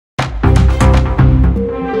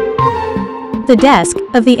The Desk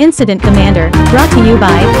of the Incident Commander, brought to you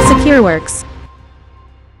by Secureworks.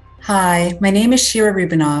 Hi, my name is Shira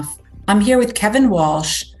Rubinoff. I'm here with Kevin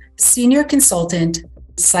Walsh, Senior Consultant,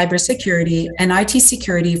 Cybersecurity and IT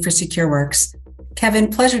Security for Secureworks. Kevin,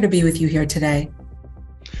 pleasure to be with you here today.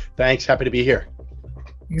 Thanks, happy to be here.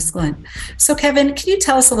 Excellent. So Kevin, can you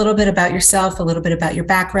tell us a little bit about yourself, a little bit about your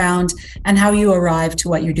background, and how you arrived to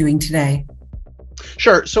what you're doing today?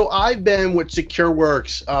 Sure. So I've been with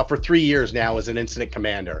Secureworks for 3 years now as an incident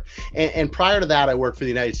commander. And prior to that, I worked for the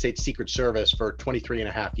United States Secret Service for 23 and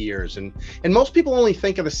a half years. And most people only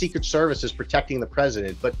think of the Secret Service as protecting the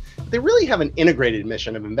president, but they really have an integrated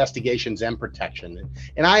mission of investigations and protection.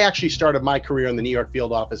 And I actually started my career in the New York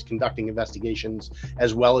field office conducting investigations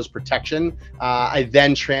as well as protection. I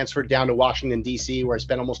then transferred down to Washington, D.C., where I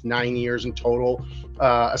spent almost 9 years in total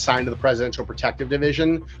assigned to the Presidential Protective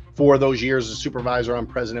Division. For those years as supervisor on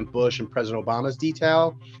President Bush and President Obama's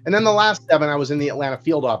detail. And then the last 7, I was in the Atlanta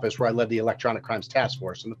field office where I led the Electronic Crimes Task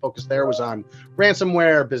Force. And the focus there was on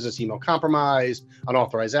ransomware, business email compromise,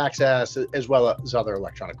 unauthorized access, as well as other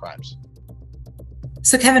electronic crimes.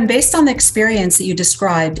 So Kevin, based on the experience that you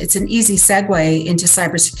described, it's an easy segue into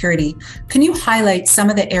cybersecurity. Can you highlight some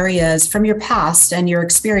of the areas from your past and your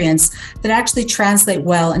experience that actually translate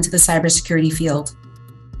well into the cybersecurity field?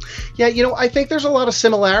 Yeah, I think there's a lot of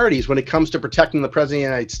similarities when it comes to protecting the President of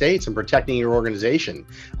the United States and protecting your organization.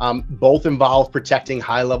 Both involve protecting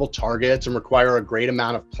high-level targets and require a great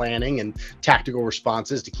amount of planning and tactical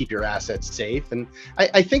responses to keep your assets safe. And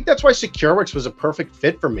I think that's why Secureworks was a perfect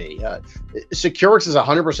fit for me. Secureworks is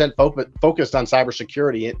 100% focused on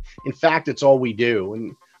cybersecurity. In fact, it's all we do.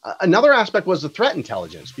 And another aspect was the threat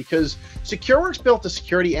intelligence, because Secureworks built a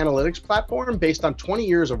security analytics platform based on 20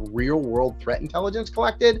 years of real-world threat intelligence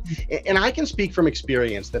collected. And I can speak from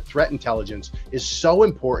experience that threat intelligence is so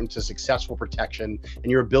important to successful protection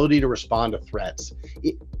and your ability to respond to threats.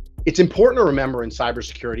 It's important to remember in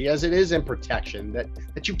cybersecurity, as it is in protection,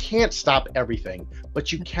 that you can't stop everything,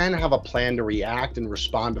 but you can have a plan to react and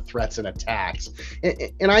respond to threats and attacks.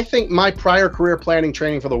 And I think my prior career planning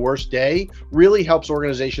training for the worst day really helps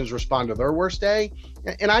organizations respond to their worst day.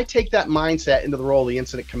 And I take that mindset into the role of the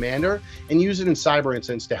incident commander and use it in cyber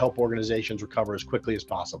incidents to help organizations recover as quickly as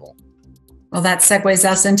possible. Well, that segues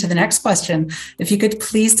us into the next question. If you could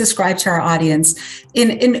please describe to our audience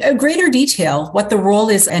in a greater detail what the role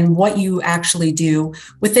is and what you actually do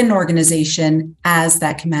within an organization as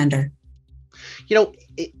that commander.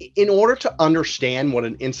 In order to understand what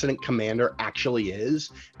an incident commander actually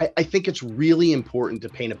is, I think it's really important to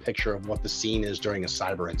paint a picture of what the scene is during a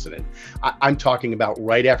cyber incident. I'm talking about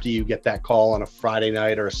right after you get that call on a Friday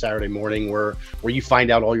night or a Saturday morning where you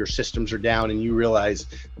find out all your systems are down and you realize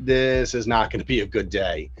this is not going to be a good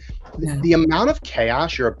day. Yeah. The amount of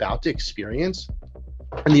chaos you're about to experience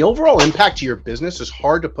and the overall impact to your business is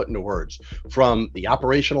hard to put into words, from the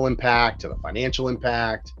operational impact to the financial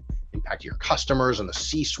impact to your customers and the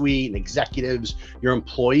C-suite and executives, your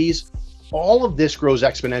employees. All of this grows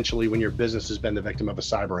exponentially when your business has been the victim of a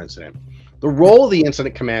cyber incident. The role of the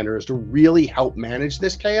incident commander is to really help manage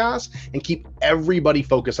this chaos and keep everybody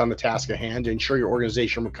focused on the task at hand to ensure your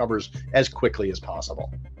organization recovers as quickly as possible.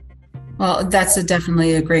 Well, that's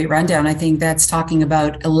definitely a great rundown. I think that's talking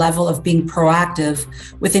about a level of being proactive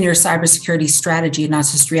within your cybersecurity strategy, not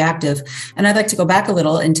just reactive. And I'd like to go back a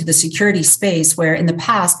little into the security space, where in the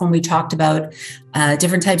past, when we talked about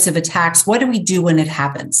different types of attacks, what do we do when it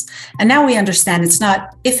happens? And now we understand it's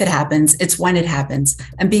not if it happens, it's when it happens.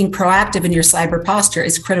 And being proactive in your cyber posture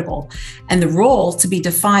is critical. And the role to be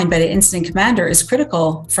defined by the incident commander is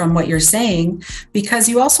critical from what you're saying, because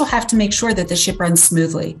you also have to make sure that the ship runs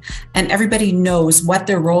smoothly and everybody knows what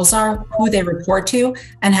their roles are, who they report to,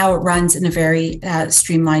 and how it runs in a very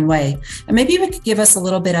streamlined way. And maybe you could give us a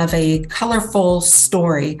little bit of a colorful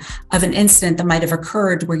story of an incident that might have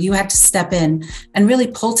occurred where you had to step in and really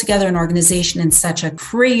pull together an organization in such a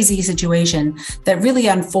crazy situation that really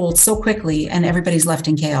unfolds so quickly and everybody's left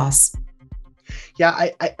in chaos. Yeah,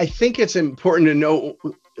 I think it's important to know,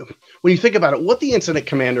 when you think about it, what the incident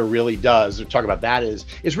commander really does, or talk about that, is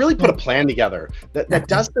really put a plan together that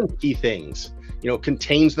does some key things.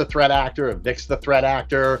 Contains the threat actor, evicts the threat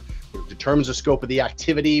actor, determines the scope of the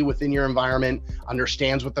activity within your environment,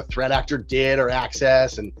 understands what the threat actor did or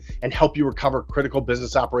access, and help you recover critical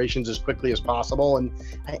business operations as quickly as possible. And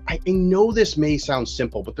I know this may sound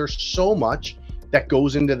simple, but there's so much that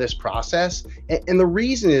goes into this process. And the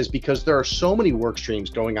reason is because there are so many work streams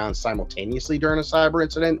going on simultaneously during a cyber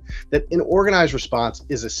incident that an organized response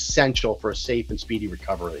is essential for a safe and speedy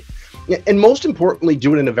recovery. Yeah, and most importantly,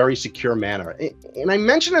 do it in a very secure manner. And I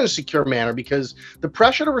mention it in a secure manner because the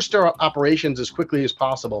pressure to restore operations as quickly as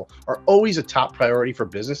possible are always a top priority for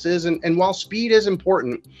businesses. And while speed is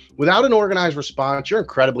important, without an organized response, you're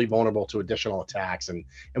incredibly vulnerable to additional attacks. And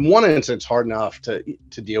one incident's hard enough to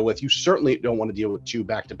deal with. You certainly don't want to deal with two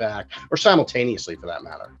back to back or simultaneously for that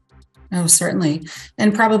matter. Oh, certainly.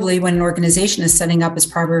 And probably when an organization is setting up its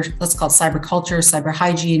proper, let's call it cyber culture, cyber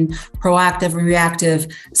hygiene, proactive, reactive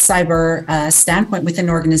cyber standpoint within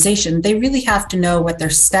an organization, they really have to know what their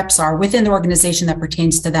steps are within the organization that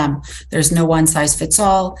pertains to them. There's no one size fits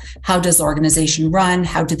all. How does the organization run?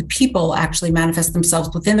 How do the people actually manifest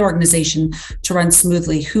themselves within the organization to run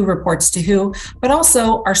smoothly? Who reports to who? But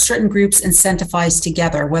also, are certain groups incentivized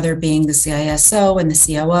together, whether being the CISO and the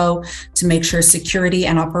COO, to make sure security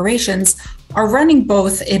and operations are running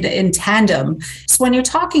both in tandem. So when you're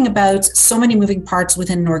talking about so many moving parts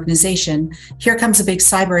within an organization, here comes a big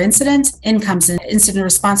cyber incident, in comes an incident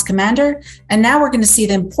response commander, and now we're going to see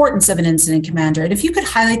the importance of an incident commander. And if you could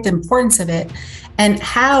highlight the importance of it, and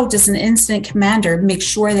how does an incident commander make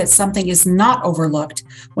sure that something is not overlooked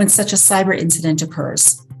when such a cyber incident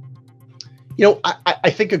occurs? You know, I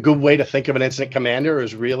think a good way to think of an incident commander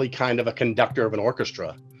is really kind of a conductor of an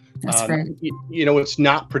orchestra. That's right. You know, it's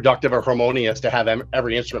not productive or harmonious to have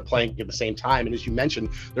every instrument playing at the same time. And as you mentioned,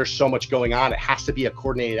 there's so much going on. It has to be a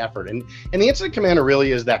coordinated effort. And the incident commander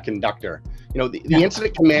really is that conductor. You know, the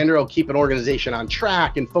incident commander will keep an organization on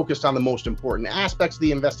track and focused on the most important aspects of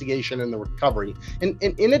the investigation and the recovery. And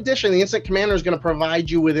in addition, the incident commander is going to provide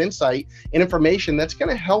you with insight and information that's going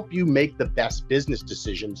to help you make the best business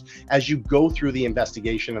decisions as you go through the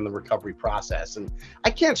investigation and the recovery process. And I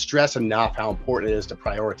can't stress enough how important it is to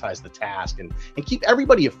prioritize the task and keep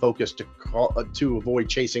everybody focused to avoid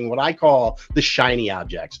chasing what I call the shiny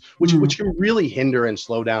objects, which can really hinder and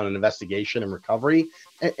slow down an investigation and recovery.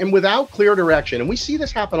 And without clear direction, and we see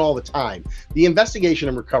this happen all the time, the investigation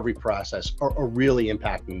and recovery process are really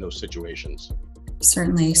impacting those situations.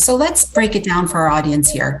 Certainly. So let's break it down for our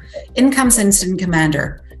audience here. In comes incident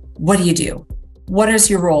commander. What do you do? What is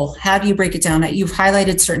your role? How do you break it down? You've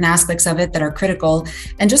highlighted certain aspects of it that are critical.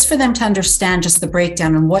 And just for them to understand just the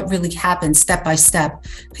breakdown and what really happens step by step,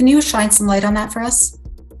 can you shine some light on that for us?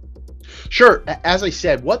 Sure. As I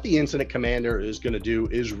said, what the incident commander is going to do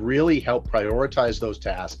is really help prioritize those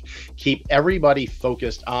tasks, keep everybody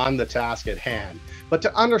focused on the task at hand, but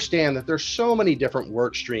to understand that there's so many different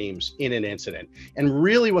work streams in an incident. And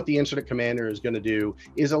really what the incident commander is going to do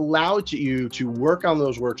is allow you to work on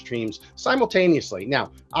those work streams simultaneously.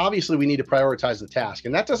 Now, obviously we need to prioritize the task,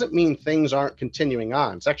 and that doesn't mean things aren't continuing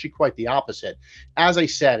on. It's actually quite the opposite. As I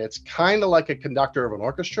said, it's kind of like a conductor of an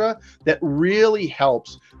orchestra that really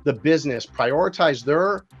helps the business prioritize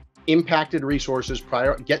their impacted resources,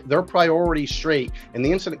 get their priorities straight, and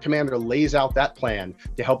the incident commander lays out that plan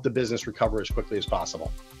to help the business recover as quickly as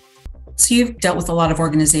possible. So you've dealt with a lot of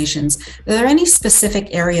organizations. Are there any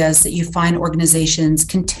specific areas that you find organizations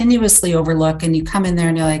continuously overlook, and you come in there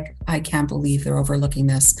and you're like, I can't believe they're overlooking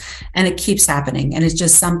this, and it keeps happening, and it's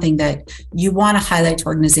just something that you want to highlight to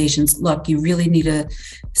organizations? Look, you really need to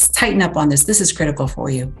tighten up on this. This is critical for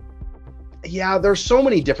you. Yeah, there's so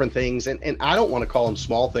many different things, and I don't want to call them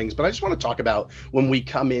small things, but I just want to talk about when we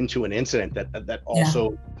come into an incident that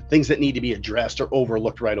also things that need to be addressed or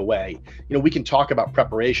overlooked right away. You know, we can talk about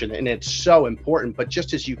preparation, and it's so important, but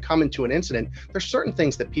just as you come into an incident, there's certain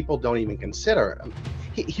things that people don't even consider.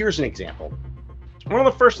 Here's an example. One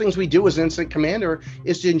of the first things we do as an incident commander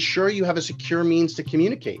is to ensure you have a secure means to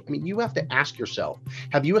communicate. I mean, you have to ask yourself,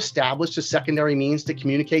 have you established a secondary means to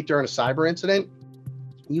communicate during a cyber incident?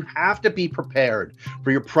 You have to be prepared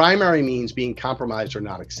for your primary means being compromised or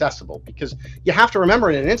not accessible, because you have to remember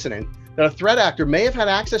in an incident that a threat actor may have had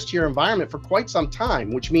access to your environment for quite some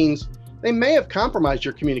time, which means they may have compromised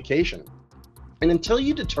your communication. And until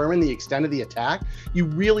you determine the extent of the attack, you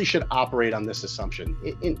really should operate on this assumption.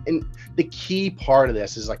 And the key part of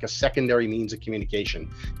this is like a secondary means of communication,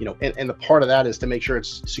 you know, and the part of that is to make sure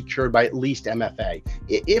it's secured by at least MFA.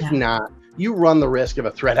 If not, you run the risk of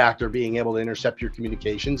a threat actor being able to intercept your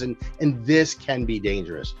communications, and this can be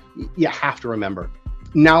dangerous. You have to remember,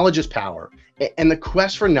 knowledge is power. And the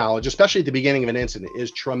quest for knowledge, especially at the beginning of an incident,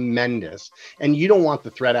 is tremendous. And you don't want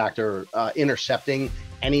the threat actor intercepting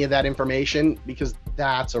any of that information, because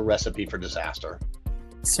that's a recipe for disaster.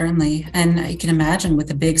 Certainly. And you can imagine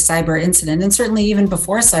with a big cyber incident, and certainly even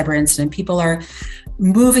before a cyber incident, people are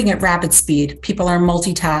moving at rapid speed. People are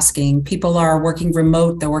multitasking. People are working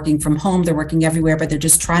remote. They're working from home. They're working everywhere, but they're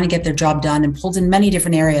just trying to get their job done and pulled in many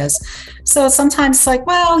different areas. So sometimes it's like,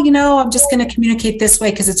 well, I'm just going to communicate this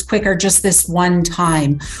way because it's quicker just this one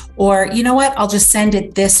time. Or, you know what, I'll just send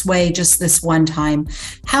it this way just this one time.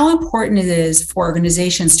 How important it is for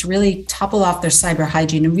organizations to really topple off their cyber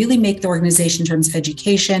hygiene and really make the organization in terms of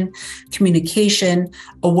education, communication,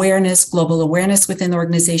 awareness, global awareness within the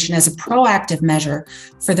organization as a proactive measure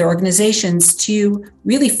for their organizations to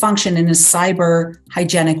really function in a cyber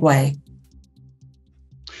hygienic way.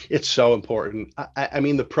 It's so important. I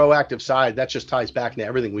mean, the proactive side, that just ties back into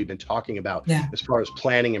everything we've been talking about as far as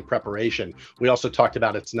planning and preparation. We also talked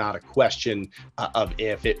about it's not a question of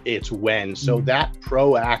if, it's when. So that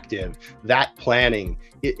proactive, that planning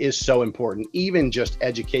is so important. Even just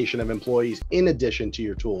education of employees in addition to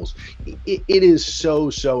your tools. It is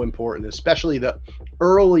so important, especially the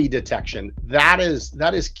early detection. That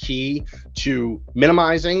is key to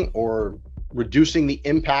minimizing or reducing the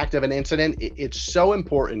impact of an incident. It's so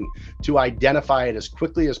important to identify it as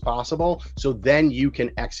quickly as possible, so then you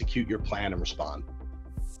can execute your plan and respond.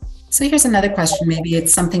 So here's another question. Maybe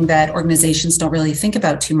it's something that organizations don't really think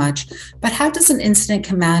about too much, but how does an incident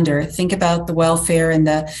commander think about the welfare and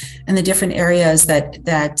the different areas that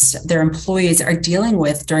their employees are dealing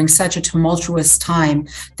with during such a tumultuous time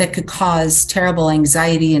that could cause terrible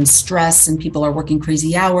anxiety and stress, and people are working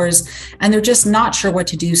crazy hours and they're just not sure what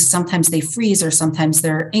to do. Sometimes they freeze, or sometimes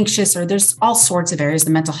they're anxious, or there's all sorts of areas, the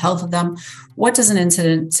mental health of them. What does an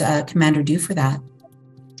incident commander do for that?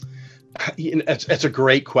 It's a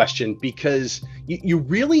great question, because you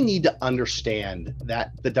really need to understand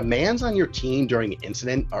that the demands on your team during an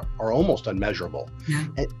incident are almost unmeasurable.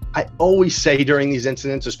 And I always say during these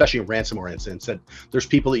incidents, especially ransomware incidents, that there's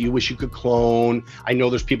people that you wish you could clone. I know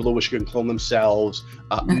there's people that wish you could clone themselves.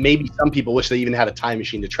 Maybe some people wish they even had a time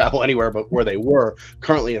machine to travel anywhere but where they were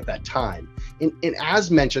currently at that time. And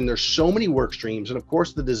as mentioned, there's so many work streams, and of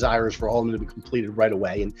course the desire is for all of them to be completed right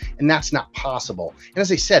away, and that's not possible. And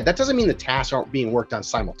as I said, that doesn't mean the tasks aren't being worked on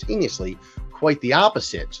simultaneously. Quite the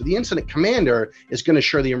opposite. So the incident commander is going to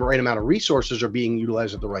ensure the right amount of resources are being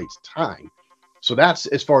utilized at the right time. So that's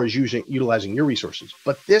as far as utilizing your resources.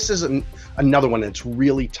 But this is another one that's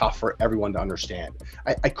really tough for everyone to understand.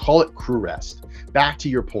 I call it crew rest. Back to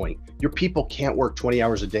your point, your people can't work 20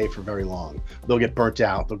 hours a day for very long. They'll get burnt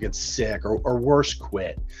out, they'll get sick, or worse,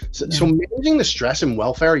 quit. So managing the stress and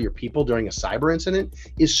welfare of your people during a cyber incident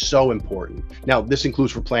is so important. Now, this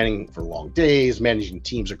includes for planning for long days, managing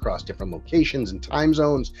teams across different locations and time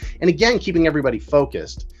zones, and again, keeping everybody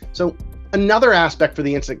focused. So another aspect for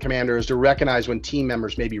the incident commander is to recognize when team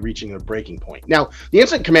members may be reaching their breaking point. Now, the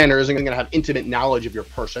incident commander isn't going to have intimate knowledge of your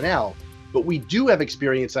personnel, but we do have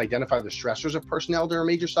experience to identify the stressors of personnel during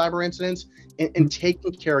major cyber incidents, and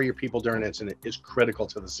taking care of your people during an incident is critical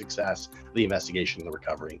to the success of the investigation and the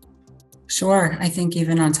recovery. Sure. I think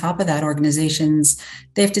even on top of that, organizations,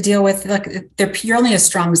 they have to deal with, you're only as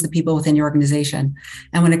strong as the people within your organization.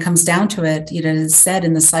 And when it comes down to it, it's said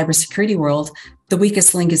in the cybersecurity world, the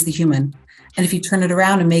weakest link is the human. And if you turn it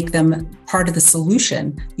around and make them part of the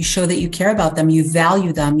solution, you show that you care about them, you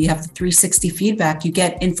value them, you have the 360 feedback, you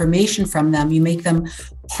get information from them, you make them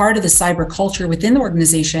part of the cyber culture within the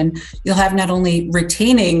organization, you'll have not only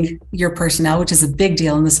retaining your personnel, which is a big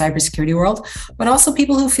deal in the cybersecurity world, but also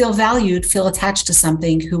people who feel valued, feel attached to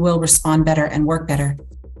something, who will respond better and work better.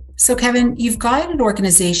 So Kevin, you've guided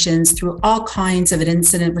organizations through all kinds of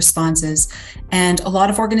incident responses, and a lot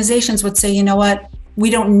of organizations would say, you know what? We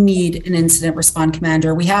don't need an incident response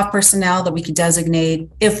commander. We have personnel that we could designate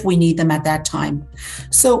if we need them at that time.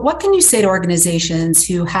 So what can you say to organizations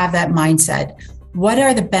who have that mindset? What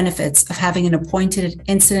are the benefits of having an appointed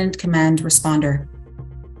incident command responder?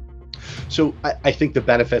 So I think the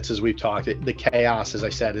benefits, as we've talked, the chaos, as I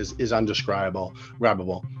said, is undescribable.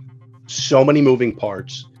 So many moving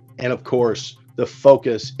parts. And of course, the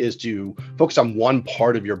focus is to focus on one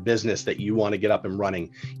part of your business that you want to get up and running.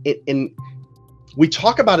 We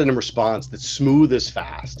talk about it in response that's smooth as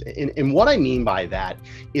fast. And what I mean by that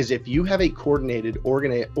is if you have a coordinated,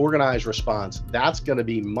 organized response, that's going to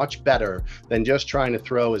be much better than just trying to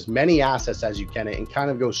throw as many assets as you can and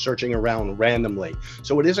kind of go searching around randomly.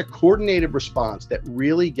 So it is a coordinated response that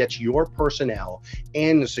really gets your personnel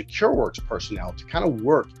and the Secureworks personnel to kind of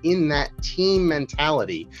work in that team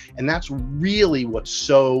mentality. And that's really what's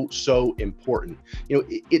so important.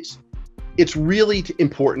 It's really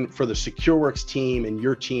important for the Secureworks team and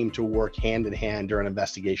your team to work hand in hand during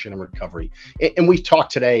investigation and recovery. And we've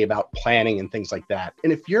talked today about planning and things like that.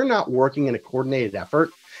 And if you're not working in a coordinated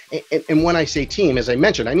effort, and when I say team, as I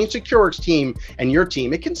mentioned, I mean Secureworks team and your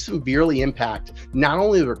team, it can severely impact not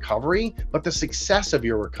only the recovery, but the success of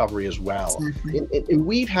your recovery as well. Exactly. And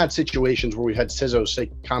we've had situations where we've had CISOs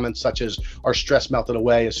say comments such as, our stress melted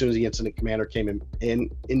away as soon as the incident commander came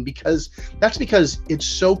in because it's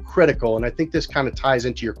so critical. And I think this kind of ties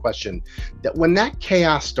into your question, that when that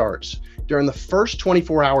chaos starts during the first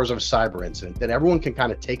 24 hours of a cyber incident, that everyone can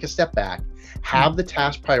kind of take a step back, have the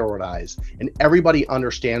task prioritized, and everybody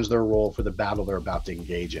understands their role for the battle they're about to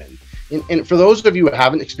engage in. And for those of you who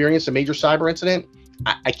haven't experienced a major cyber incident,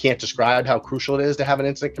 I can't describe how crucial it is to have an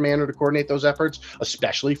incident commander to coordinate those efforts,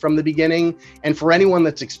 especially from the beginning. And for anyone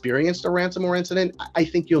that's experienced a ransomware incident, I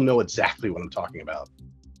think you'll know exactly what I'm talking about.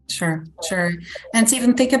 Sure. And to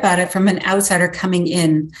even think about it from an outsider coming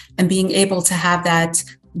in and being able to have that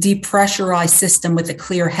depressurized system with a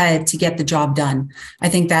clear head to get the job done, I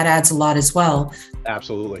think that adds a lot as well.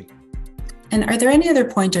 Absolutely. And are there any other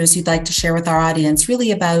pointers you'd like to share with our audience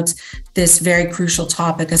really about this very crucial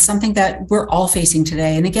topic as something that we're all facing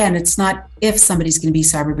today? And again, it's not if somebody's going to be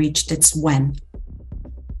cyber breached, it's when.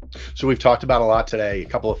 So we've talked about a lot today, a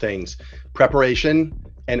couple of things: preparation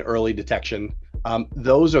and early detection.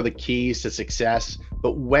 Those are the keys to success.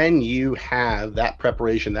 But when you have that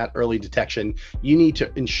preparation, that early detection, you need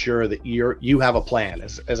to ensure that you have a plan.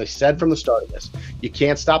 As I said from the start of this, you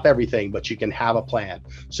can't stop everything, but you can have a plan.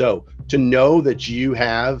 So to know that you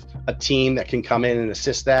have a team that can come in and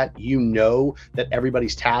assist that, you know that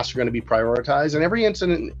everybody's tasks are going to be prioritized, and every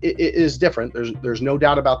incident is different. There's no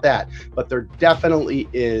doubt about that. But there definitely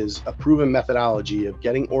is a proven methodology of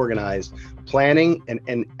getting organized, planning,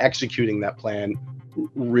 and executing that plan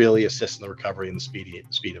really assists in the recovery and the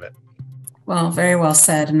speed of it. Well, very well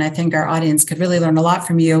said. And I think our audience could really learn a lot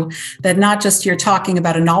from you, that not just you're talking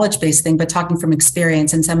about a knowledge-based thing, but talking from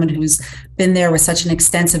experience and someone who's been there with such an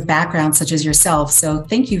extensive background, such as yourself. So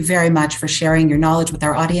thank you very much for sharing your knowledge with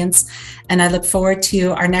our audience. And I look forward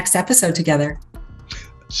to our next episode together.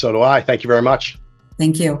 So do I. Thank you very much.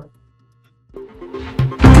 Thank you.